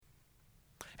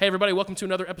Hey, everybody, welcome to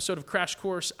another episode of Crash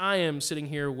Course. I am sitting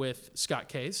here with Scott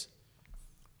Kays.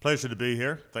 Pleasure to be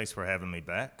here. Thanks for having me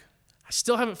back. I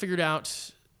still haven't figured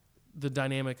out the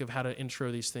dynamic of how to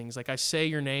intro these things. Like, I say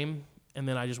your name, and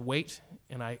then I just wait,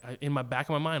 and I in my back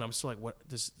of my mind, I'm still like, what,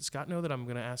 does Scott know that I'm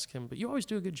going to ask him? But you always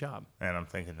do a good job. And I'm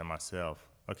thinking to myself,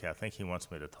 okay, I think he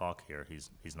wants me to talk here. He's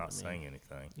not saying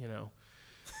anything. You know.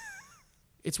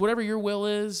 It's whatever your will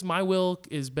is. My will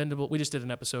is bendable. We just did an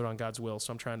episode on God's will,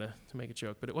 so I'm trying to make a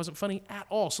joke, but it wasn't funny at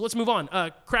all. So let's move on.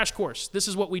 Crash Course. This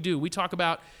is what we do. We talk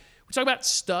about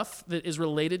stuff that is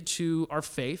related to our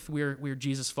faith. We're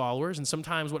Jesus followers, and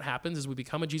sometimes what happens is we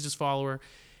become a Jesus follower,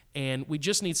 and we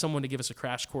just need someone to give us a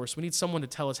crash course. We need someone to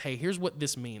tell us, hey, here's what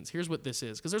this means. Here's what this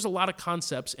is. Because there's a lot of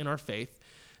concepts in our faith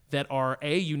that are,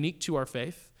 A, unique to our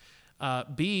faith,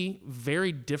 B,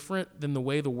 very different than the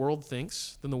way the world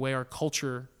thinks, than the way our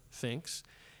culture thinks.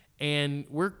 And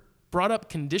we're brought up,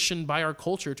 conditioned by our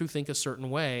culture to think a certain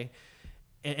way.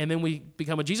 And then we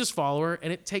become a Jesus follower,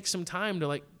 and it takes some time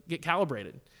to get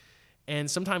calibrated. And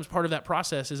sometimes part of that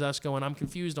process is us going, I'm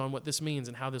confused on what this means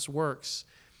and how this works.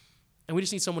 And we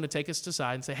just need someone to take us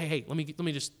aside and say, hey, let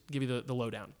me just give you the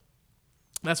lowdown.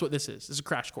 That's what this is. This is a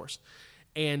crash course.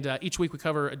 And each week we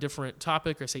cover a different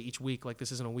topic. I say each week, like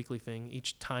this isn't a weekly thing.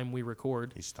 Each time we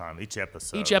record. Each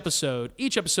episode.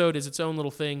 Each episode is its own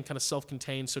little thing, kind of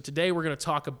self-contained. So today we're going to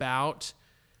talk about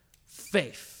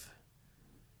faith.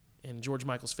 And George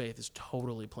Michael's Faith is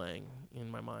totally playing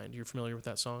in my mind. You're familiar with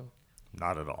that song?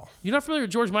 Not at all. You're not familiar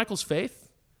with George Michael's Faith?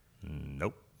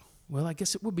 Nope. Well, I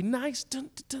guess it would be nice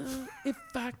if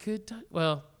I could.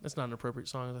 Well, that's not an appropriate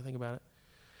song as I think about it.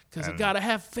 Because I got to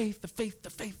have faith, the faith, the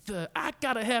faith. I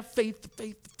got to have faith, the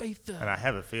faith, the faith. And I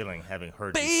have a feeling, having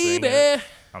heard baby, you sing it,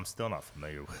 I'm still not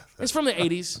familiar with it. It's from the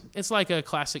 80s. It's like a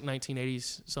classic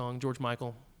 1980s song, George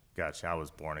Michael. Gotcha. I was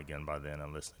born again by then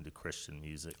and listening to Christian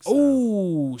music. So.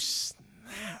 Oh,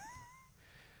 snap.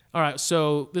 All right,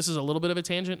 so this is a little bit of a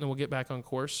tangent, and we'll get back on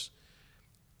course.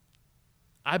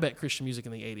 I bet Christian music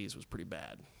in the 80s was pretty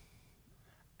bad.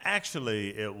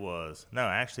 Actually, it was. No,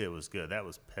 actually, it was good. That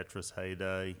was Petra's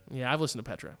heyday. Yeah, I've listened to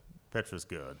Petra. Petra's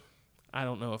good. I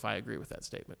don't know if I agree with that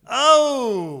statement.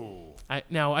 Oh!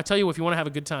 Now, I tell you, if you want to have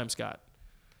a good time, Scott,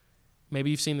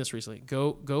 maybe you've seen this recently.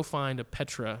 Go find a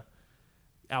Petra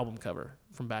album cover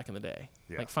from back in the day.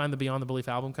 Yeah. Like, find the Beyond the Belief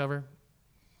album cover.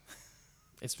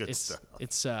 It's good.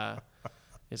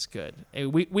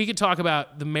 We could talk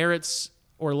about the merits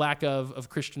or lack of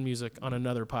Christian music on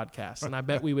another podcast. And I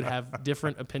bet we would have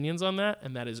different opinions on that,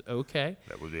 and that is okay.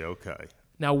 That would be okay.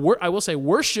 Now, I will say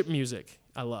worship music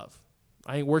I love.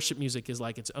 I think worship music is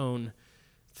like its own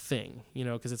thing,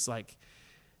 because it's like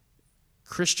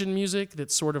Christian music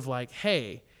that's sort of like,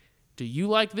 hey, do you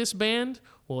like this band?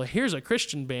 Well, here's a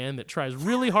Christian band that tries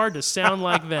really hard to sound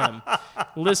like them.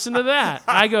 Listen to that.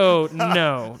 I go,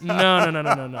 no.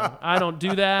 I don't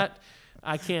do that.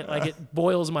 I can't, it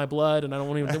boils my blood, and I don't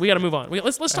want to even, we got to move on.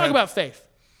 Let's talk about faith.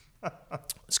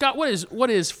 Scott, what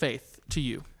is faith to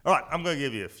you? All right, I'm going to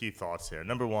give you a few thoughts here.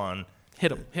 Number one.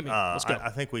 Hit me. Let's go.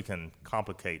 I think we can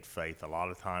complicate faith a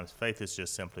lot of times. Faith is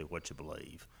just simply what you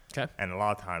believe. Okay. And a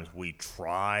lot of times we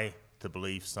try to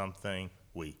believe something.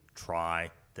 We try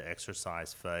to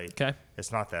exercise faith. Okay.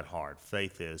 It's not that hard.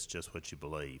 Faith is just what you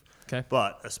believe. Okay.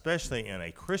 But especially in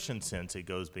a Christian sense, it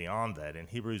goes beyond that. In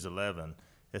Hebrews 11,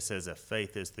 it says that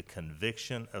faith is the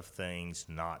conviction of things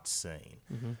not seen.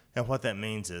 Mm-hmm. And what that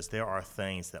means is there are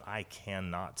things that I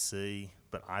cannot see,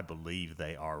 but I believe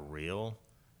they are real.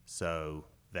 So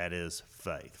that is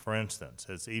faith. For instance,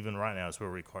 it's even right now as we're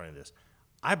recording this,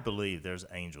 I believe there's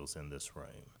angels in this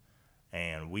room,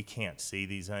 and we can't see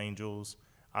these angels.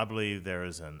 I believe there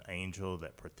is an angel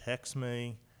that protects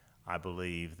me. I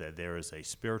believe that there is a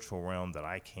spiritual realm that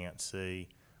I can't see.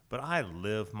 But I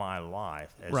live my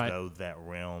life as though that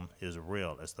realm is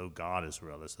real, as though God is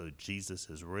real, as though Jesus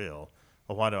is real.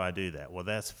 Well, why do I do that? Well,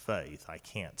 that's faith. I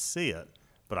can't see it,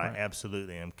 but I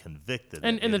absolutely am convicted.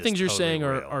 And the things you're saying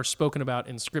real. are spoken about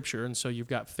in Scripture, and so you've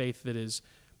got faith that is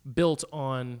built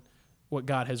on what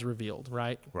God has revealed,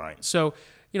 right? Right. So,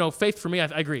 faith for me, I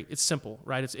agree. It's simple,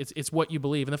 right? It's what you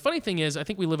believe. And the funny thing is, I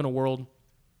think we live in a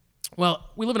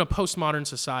postmodern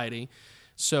society.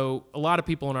 So a lot of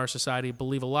people in our society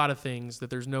believe a lot of things that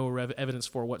there's no evidence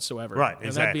for whatsoever. Right, and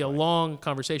exactly. that'd be a long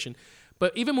conversation.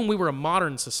 But even when we were a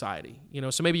modern society,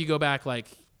 so maybe you go back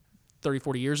 30,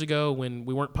 40 years ago when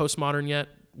we weren't postmodern yet,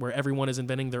 where everyone is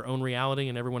inventing their own reality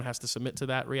and everyone has to submit to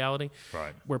that reality.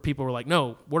 Right. Where people were like,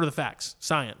 no, what are the facts?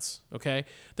 Science, okay?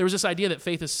 There was this idea that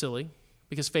faith is silly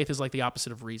because faith is like the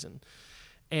opposite of reason.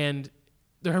 And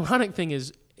the ironic thing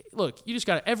is, look, you just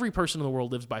got every person in the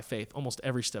world lives by faith almost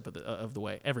every step of the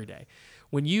way, every day.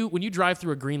 When you drive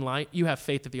through a green light, you have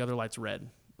faith that the other light's red.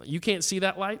 You can't see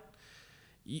that light.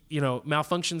 You know,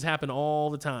 malfunctions happen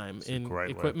all the time in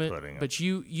equipment, but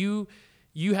you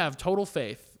have total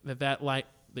faith that light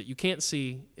that you can't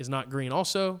see is not green.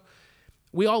 Also,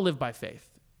 we all live by faith,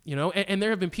 you know, and there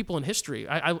have been people in history.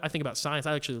 I think about science.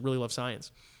 I actually really love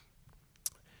science.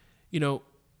 You know,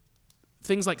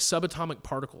 things like subatomic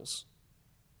particles.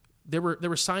 There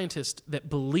were scientists that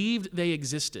believed they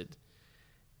existed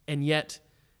and yet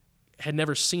had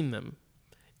never seen them.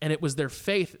 And it was their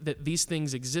faith that these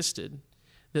things existed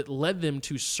that led them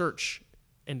to search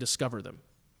and discover them.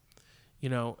 You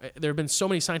know, there have been so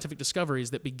many scientific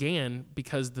discoveries that began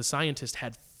because the scientist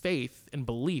had faith and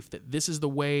belief that this is the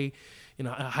way, you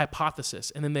know, a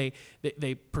hypothesis. And then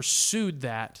they pursued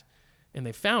that and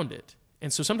they found it.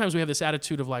 And so sometimes we have this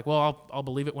attitude of like, well, I'll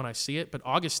believe it when I see it. But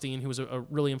Augustine, who was a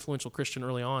really influential Christian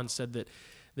early on, said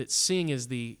that seeing is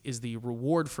the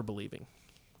reward for believing.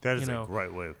 That is a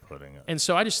great way of putting it. And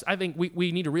so I think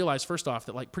we need to realize first off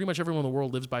that like pretty much everyone in the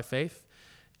world lives by faith.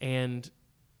 And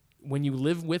when you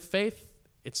live with faith,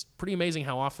 it's pretty amazing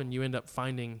how often you end up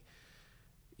finding,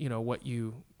 you know, what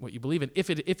you believe in, if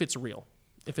it's real,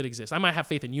 if it exists. I might have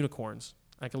faith in unicorns.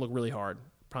 I can look really hard.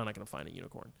 Probably not going to find a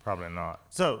unicorn. Probably not.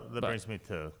 So that brings me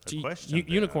to a question.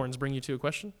 Unicorns bring you to a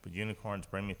question? But unicorns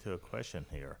bring me to a question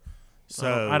here.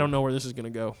 So I don't know where this is going to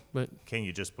go, but can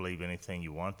you just believe anything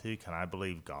you want to? Can I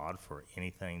believe God for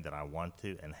anything that I want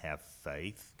to and have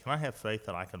faith? Can I have faith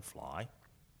that I can fly?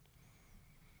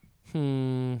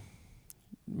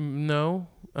 No.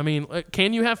 I mean,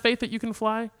 can you have faith that you can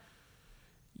fly?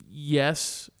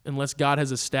 Yes, unless God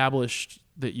has established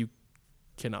that you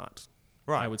cannot.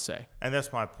 Right. I would say. And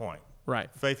that's my point. Right.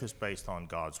 Faith is based on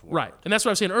God's word. Right. And that's what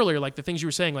I was saying earlier, like the things you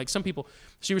were saying, like some people,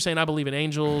 so you were saying, I believe in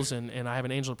angels and I have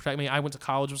an angel to protect me. I went to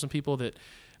college with some people that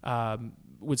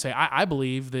would say, I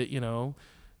believe that, you know,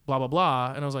 blah, blah,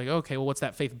 blah. And I was like, okay, well, what's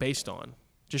that faith based on?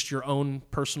 Just your own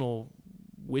personal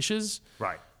wishes?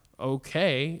 Right.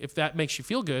 Okay. If that makes you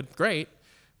feel good, great.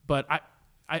 But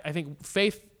I think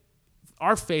faith,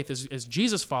 our faith as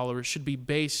Jesus followers should be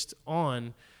based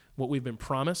on what we've been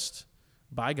promised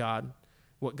by God,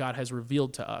 what God has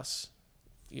revealed to us.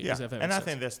 Yeah, and I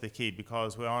think that's the key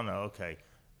because we all know, okay,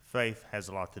 faith has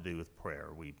a lot to do with prayer.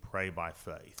 We pray by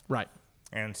faith. Right.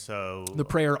 And so the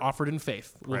prayer offered in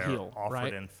faith will heal, offered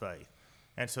right? in faith.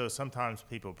 And so sometimes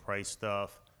people pray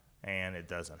stuff and it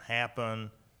doesn't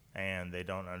happen and they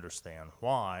don't understand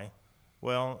why.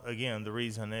 Well, again, the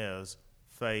reason is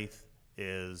faith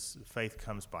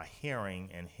comes by hearing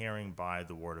and hearing by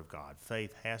the word of God.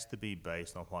 Faith has to be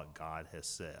based on what God has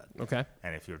said. Okay.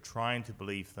 And if you're trying to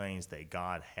believe things that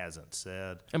God hasn't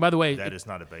said, and by the way, that is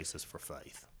not a basis for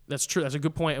faith. That's true. That's a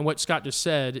good point. And what Scott just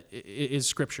said is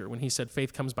scripture. When he said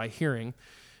faith comes by hearing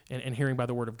and hearing by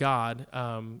the word of God,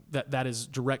 that is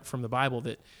direct from the Bible,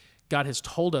 that God has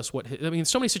told us in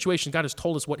so many situations, God has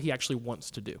told us what he actually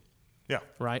wants to do. Yeah.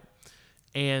 Right?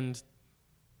 And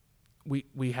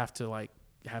we have to like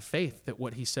have faith that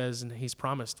what he says and he's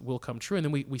promised will come true. And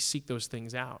then we seek those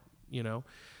things out, you know.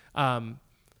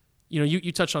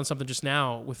 You touched on something just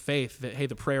now with faith that, hey,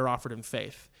 the prayer offered in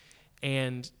faith.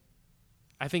 And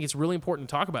I think it's really important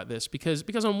to talk about this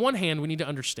because on one hand, we need to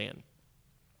understand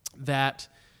that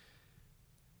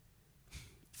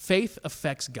faith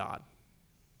affects God.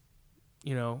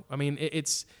 You know, I mean,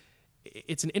 it's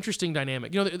an interesting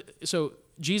dynamic. You know, so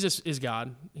Jesus is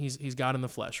God. He's God in the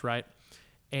flesh, right?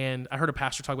 And I heard a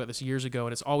pastor talk about this years ago,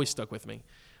 and it's always stuck with me.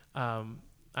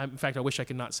 In fact, I wish I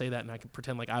could not say that, and I could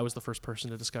pretend like I was the first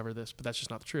person to discover this, but that's just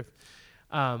not the truth.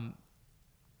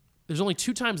 There's only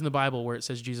 2 times in the Bible where it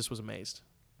says Jesus was amazed.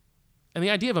 And the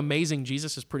idea of amazing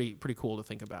Jesus is pretty cool to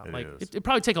think about. It'd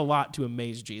probably take a lot to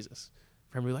amaze Jesus.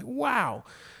 For him to be like, wow.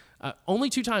 Only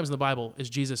 2 times in the Bible is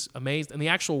Jesus amazed, and the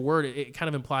actual word, it kind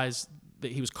of implies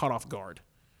that he was caught off guard.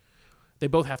 They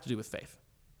both have to do with faith.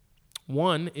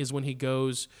 One is when he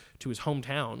goes to his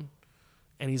hometown,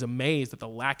 and he's amazed at the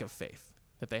lack of faith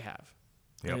that they have.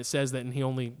 Yep. And it says that he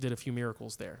only did a few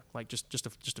miracles there, like just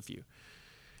a few.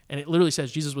 And it literally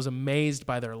says Jesus was amazed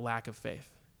by their lack of faith.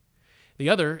 The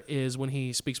other is when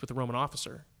he speaks with the Roman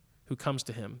officer who comes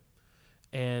to him.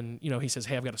 And, you know, he says,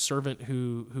 hey, I've got a servant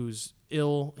who's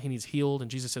ill. He needs healed. And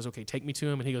Jesus says, okay, take me to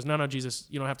him. And he goes, no, Jesus,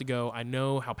 you don't have to go. I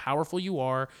know how powerful you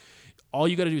are. All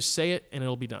you got to do is say it, and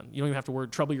it'll be done. You don't even have to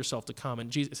trouble yourself to come.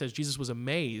 And it says Jesus was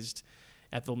amazed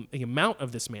at the amount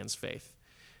of this man's faith.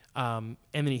 And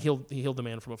then he healed the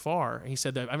man from afar. And he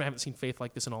said that I haven't seen faith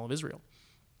like this in all of Israel.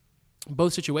 In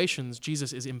both situations,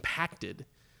 Jesus is impacted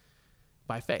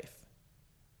by faith.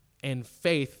 And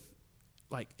faith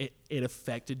like it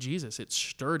affected Jesus. It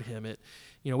stirred him.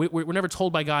 We're never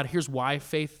told by God, here's why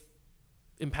faith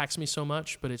impacts me so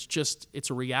much, but it's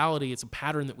a reality. It's a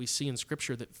pattern that we see in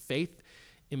Scripture that faith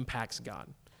impacts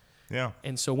God. Yeah.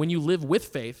 And so when you live with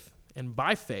faith and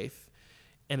by faith,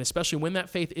 and especially when that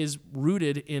faith is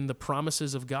rooted in the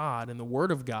promises of God and the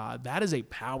Word of God, that is a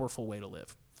powerful way to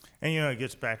live. And, it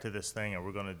gets back to this thing, and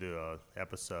we're going to do an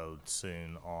episode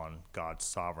soon on God's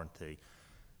sovereignty.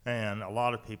 And a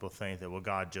lot of people think that, well,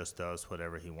 God just does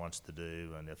whatever he wants to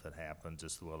do, and if it happens,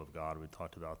 it's the will of God. We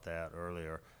talked about that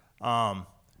earlier.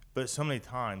 But so many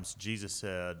times Jesus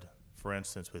said, for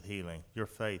instance, with healing, your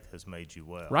faith has made you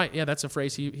well. Right, yeah, that's a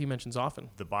phrase he mentions often.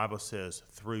 The Bible says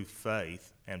through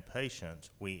faith and patience,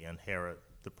 we inherit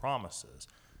the promises.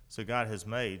 So God has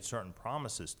made certain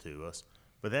promises to us,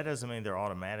 but that doesn't mean they're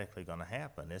automatically going to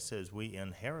happen. It says we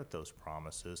inherit those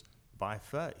promises by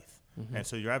faith. Mm-hmm. And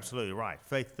so you're absolutely right.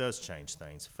 Faith does change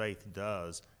things. Faith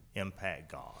does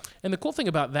impact God. And the cool thing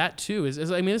about that too is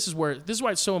this is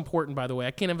why it's so important, by the way.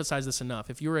 I can't emphasize this enough.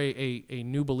 If you're a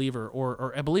new believer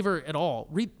or a believer at all,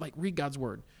 read God's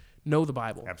Word. Know the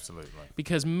Bible. Absolutely.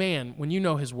 Because, man, when you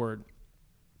know his Word,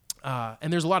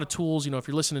 and there's a lot of tools, if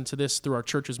you're listening to this through our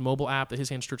church's mobile app, the His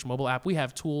Hands Church mobile app, we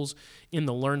have tools in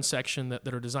the Learn section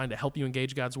that are designed to help you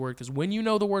engage God's Word. Because when you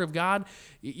know the Word of God,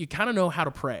 you kind of know how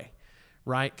to pray.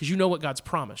 Right? Because you know what God's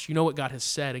promised. You know what God has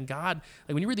said. And God,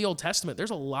 like when you read the Old Testament, there's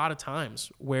a lot of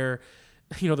times where,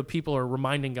 the people are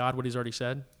reminding God what he's already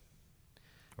said.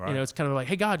 Right. It's kind of like,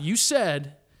 hey, God, you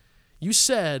said,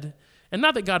 and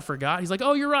not that God forgot. He's like,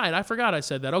 oh, you're right. I forgot I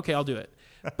said that. Okay, I'll do it.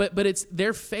 But it's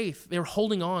their faith. They're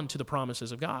holding on to the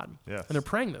promises of God. Yes. And they're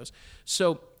praying those.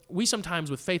 So we sometimes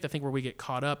with faith, I think where we get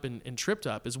caught up and tripped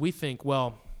up is we think,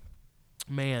 well,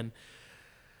 man,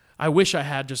 I wish I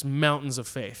had just mountains of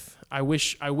faith. I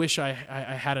wish I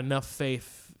had enough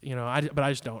faith, but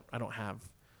I just don't. I don't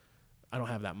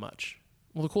have that much.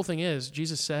 Well, the cool thing is,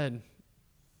 Jesus said,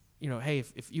 hey,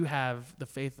 if you have the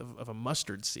faith of a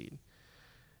mustard seed,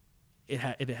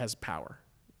 it has power.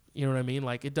 You know what I mean?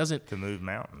 Like it doesn't to move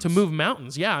mountains. To move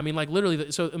mountains, yeah. I mean, like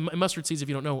literally. So mustard seeds, if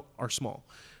you don't know, are small.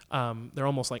 They're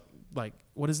almost like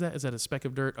what is that? Is that a speck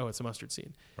of dirt? Oh, it's a mustard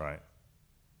seed. Right.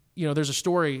 There's a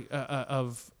story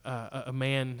of a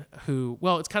man who,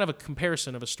 well, it's kind of a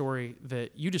comparison of a story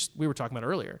that we were talking about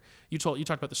earlier. You talked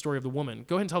about the story of the woman.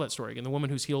 Go ahead and tell that story again, the woman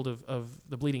who's healed of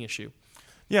the bleeding issue.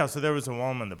 Yeah, so there was a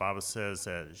woman, the Bible says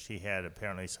that she had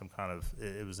apparently some kind of,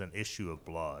 it was an issue of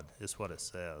blood, is what it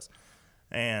says.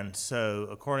 And so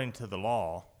according to the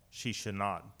law, she should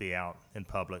not be out in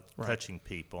public touching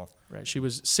people. Right, she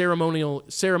was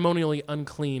ceremonially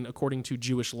unclean according to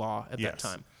Jewish law at that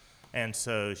time. And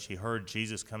so she heard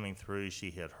Jesus coming through.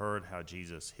 She had heard how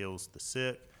Jesus heals the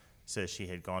sick. Says she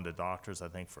had gone to doctors, I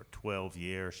think, for 12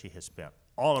 years. She had spent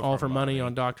all of her money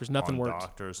on doctors. Nothing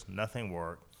worked. Nothing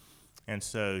worked. And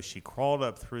so she crawled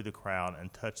up through the crowd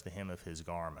and touched the hem of his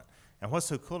garment. And what's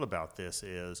so cool about this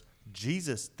is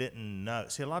Jesus didn't know.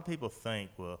 See, a lot of people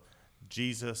think, well,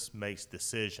 Jesus makes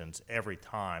decisions every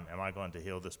time. Am I going to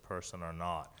heal this person or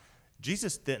not?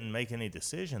 Jesus didn't make any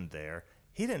decision there.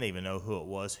 He didn't even know who it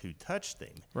was who touched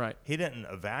him. Right. He didn't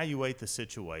evaluate the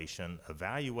situation,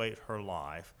 evaluate her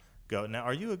life, go, now,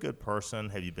 are you a good person?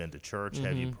 Have you been to church? Mm-hmm.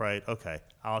 Have you prayed? Okay,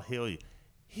 I'll heal you.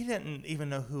 He didn't even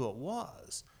know who it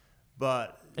was.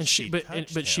 But she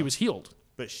was healed.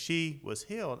 But she was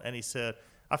healed, and he said,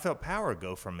 I felt power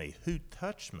go from me. Who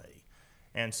touched me?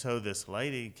 And so this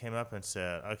lady came up and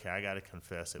said, okay, I got to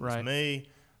confess it was me.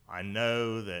 I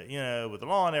know that, with the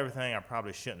law and everything, I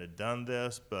probably shouldn't have done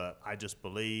this, but I just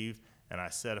believed, and I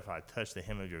said if I touched the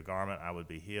hem of your garment, I would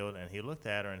be healed. And he looked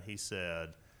at her and he said,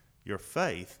 your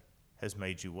faith has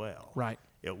made you well. Right.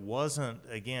 It wasn't,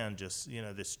 again, just,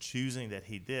 this choosing that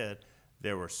he did.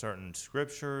 There were certain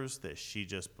scriptures that she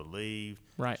just believed.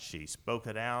 Right. She spoke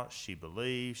it out. She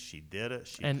believed. She did it.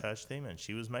 She touched him, and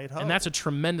she was made whole. And that's a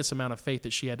tremendous amount of faith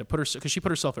that she had to put herself, because she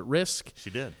put herself at risk.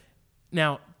 She did.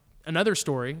 Now, another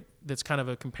story that's kind of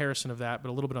a comparison of that, but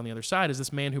a little bit on the other side, is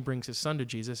this man who brings his son to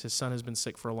Jesus. His son has been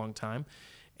sick for a long time,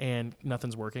 and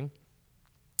nothing's working.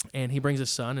 And he brings his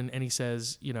son, and he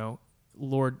says,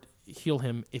 Lord, heal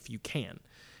him if you can.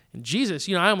 And Jesus,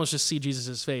 I almost just see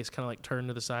Jesus' face kind of like turn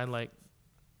to the side, like,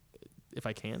 if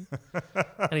I can.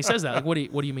 And he says that, like, what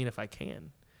do you mean if I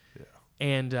can? Yeah.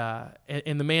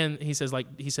 And the man, he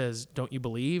says, don't you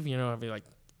believe? I'd be like,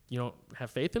 you don't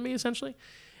have faith in me, essentially?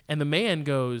 And the man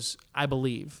goes, I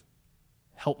believe.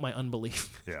 Help my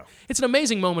unbelief. Yeah. It's an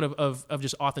amazing moment of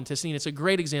just authenticity, and it's a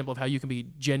great example of how you can be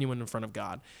genuine in front of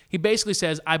God. He basically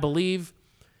says, I believe,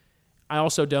 I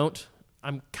also don't.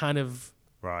 I'm kind of,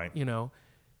 right.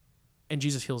 And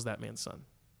Jesus heals that man's son.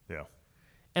 Yeah.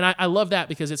 And I love that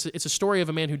because it's a story of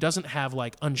a man who doesn't have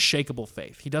like unshakable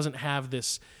faith. He doesn't have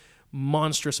this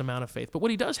monstrous amount of faith. But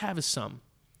what he does have is some.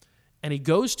 And he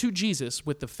goes to Jesus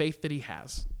with the faith that he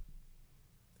has.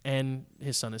 And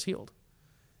his son is healed.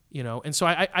 And so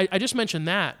I just mentioned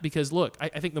that because, look, I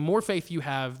think the more faith you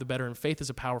have, the better. And faith is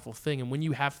a powerful thing. And when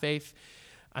you have faith,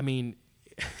 when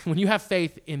you have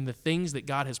faith in the things that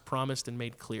God has promised and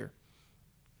made clear,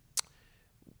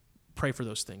 pray for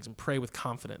those things and pray with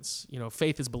confidence.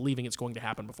 Faith is believing it's going to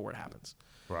happen before it happens.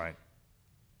 Right.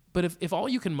 But if all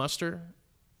you can muster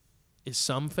is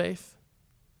some faith,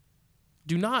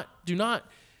 do not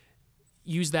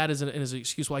use that as an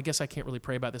excuse. Well, I guess I can't really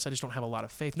pray about this. I just don't have a lot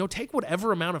of faith. No, take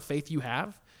whatever amount of faith you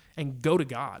have and go to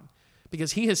God,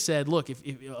 because he has said, look, if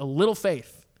a little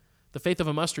faith, the faith of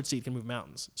a mustard seed can move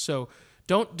mountains. So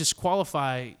don't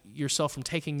disqualify yourself from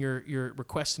taking your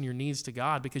requests and your needs to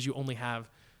God because you only have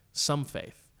some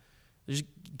faith. Just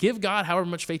give God however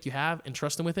much faith you have and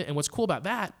trust him with it. And what's cool about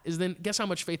that is then guess how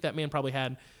much faith that man probably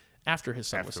had after his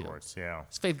son was healed. Afterwards, yeah.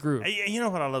 His faith grew. You know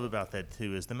what I love about that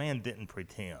too is the man didn't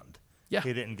pretend. Yeah.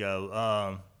 He didn't go,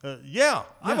 I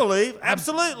believe.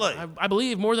 Absolutely. I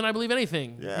believe more than I believe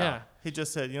anything. Yeah. He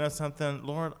just said, something,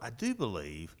 Lord, I do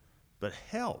believe, but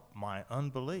help my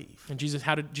unbelief. And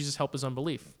how did Jesus help his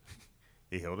unbelief?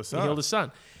 He healed his son. He healed his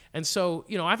son. And so,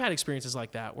 I've had experiences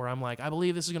like that where I'm like, I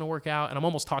believe this is going to work out. And I'm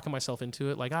almost talking myself into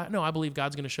it. Like, I believe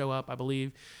God's going to show up. I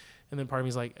believe. And then part of me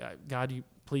is like, God, you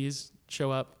please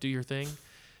show up, do your thing.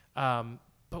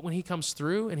 But when he comes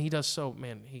through and he does so,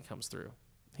 man, he comes through.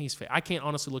 He's I can't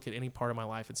honestly look at any part of my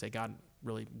life and say, God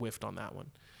really whiffed on that one.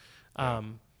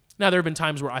 Now, there have been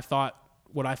times where I thought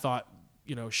what I thought,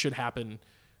 should happen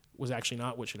was actually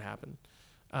not what should happen.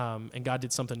 And God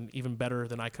did something even better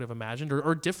than I could have imagined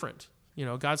or different.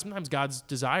 Sometimes God's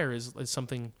desire is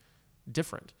something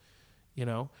different,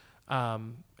 and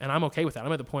I'm okay with that.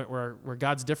 I'm at the point where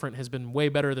God's different has been way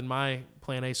better than my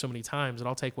plan A so many times, and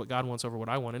I'll take what God wants over what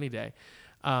I want any day.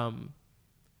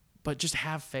 But just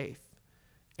have faith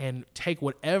and take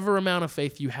whatever amount of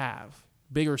faith you have,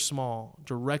 big or small,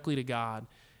 directly to God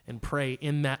and pray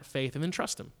in that faith and then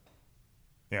trust him.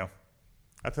 Yeah,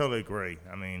 I totally agree.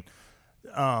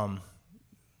 I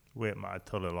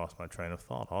totally lost my train of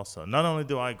thought also. Not only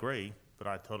do I agree, but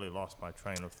I totally lost my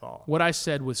train of thought. What I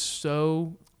said was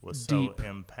so deep,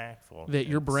 impactful that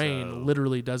your brain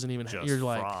literally doesn't even. You're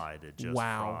like,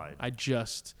 wow,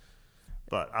 fried.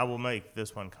 But I will make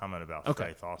this one comment about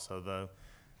faith also, though,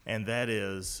 and that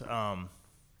is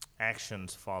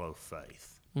actions follow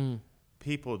faith.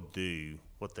 People do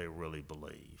what they really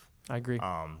believe. I agree.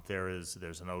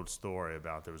 There's an old story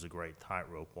about there was a great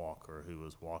tightrope walker who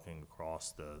was walking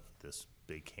across this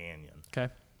big canyon.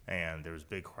 Okay. And there was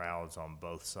big crowds on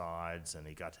both sides, and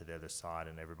he got to the other side,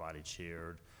 and everybody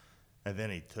cheered. And then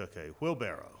he took a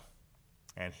wheelbarrow,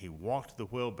 and he walked the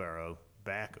wheelbarrow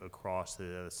back across to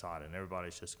the other side, and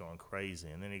everybody's just going crazy.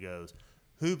 And then he goes,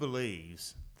 who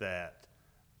believes that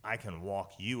I can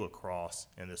walk you across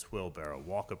in this wheelbarrow,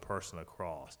 walk a person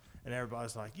across? And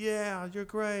everybody's like, yeah, you're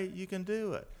great. You can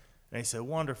do it. And he said,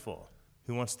 wonderful.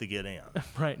 Who wants to get in?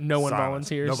 Right. No one Silence.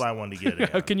 volunteers. Nobody wanted to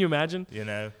get in. Can you imagine?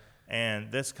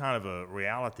 And that's kind of a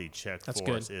reality check that's for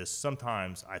good. us is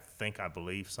sometimes I think I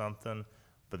believe something,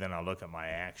 but then I look at my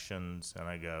actions and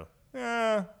I go,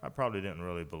 I probably didn't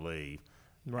really believe.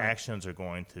 Right. Actions are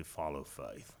going to follow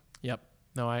faith. Yep.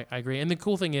 No, I agree. And the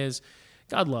cool thing is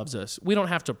God loves us. We don't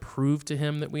have to prove to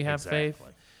him that we have faith.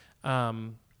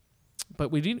 But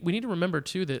we need to remember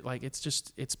too that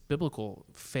it's biblical.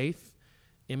 Faith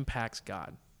impacts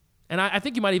God. And I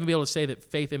think you might even be able to say that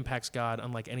faith impacts God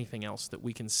unlike anything else that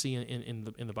we can see in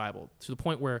the Bible, to the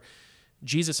point where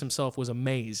Jesus himself was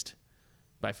amazed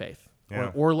by faith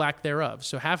or lack thereof.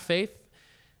 So have faith.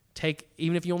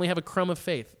 Even if you only have a crumb of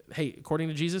faith, hey, according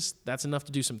to Jesus, that's enough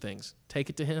to do some things. Take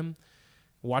it to him,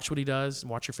 watch what he does, and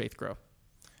watch your faith grow.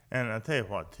 And I'll tell you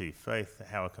what, too, faith,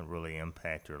 how it can really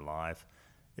impact your life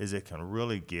is it can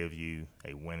really give you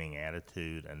a winning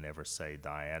attitude, a never say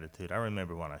die attitude. I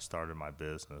remember when I started my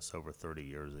business over 30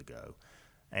 years ago,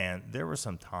 and there were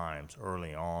some times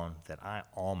early on that I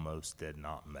almost did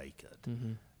not make it.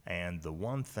 Mm-hmm. And the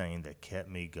one thing that kept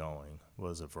me going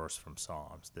was a verse from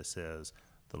Psalms that says,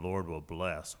 the Lord will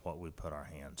bless what we put our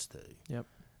hands to. Yep.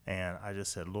 And I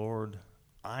just said, Lord,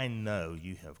 I know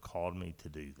you have called me to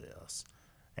do this.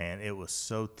 And it was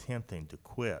so tempting to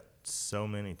quit so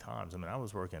many times. I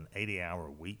was working 80-hour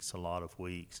weeks a lot of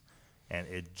weeks, and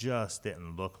it just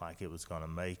didn't look like it was going to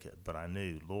make it. But I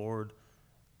knew, Lord,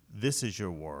 this is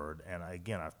your word. And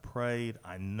again, I've prayed.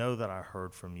 I know that I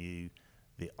heard from you.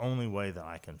 The only way that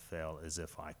I can fail is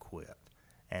if I quit.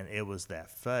 And it was that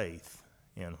faith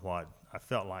in what I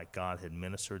felt like God had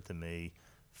ministered to me,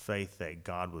 faith that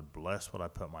God would bless what I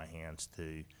put my hands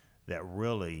to, that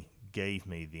really gave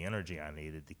me the energy I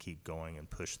needed to keep going and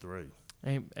push through.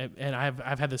 And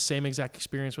I've had the same exact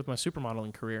experience with my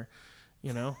supermodeling career.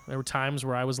 You know, there were times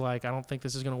where I was like, I don't think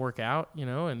this is going to work out, you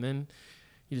know, and then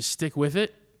you just stick with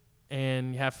it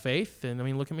and you have faith. And I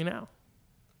mean, look at me now.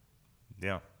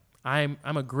 Yeah. I'm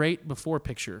a great before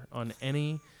picture on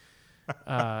any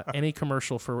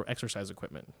commercial for exercise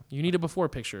equipment. You need a before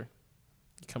picture,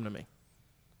 you come to me.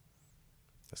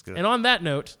 That's good. And on that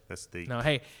note, that's deep. No,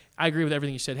 hey, I agree with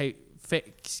everything you said. Hey,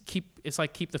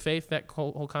 keep the faith. That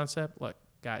whole concept. Look,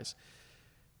 guys,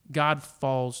 God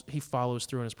follows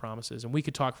through on his promises, and we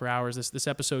could talk for hours. This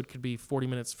episode could be 40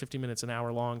 minutes, 50 minutes, an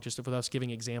hour long, just with us giving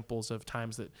examples of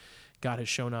times that God has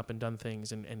shown up and done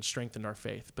things and strengthened our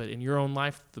faith. But in your own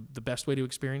life, the best way to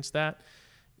experience that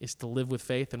is to live with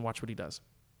faith and watch what he does.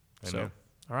 Amen. So,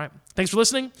 all right. Thanks for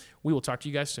listening. We will talk to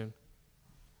you guys soon.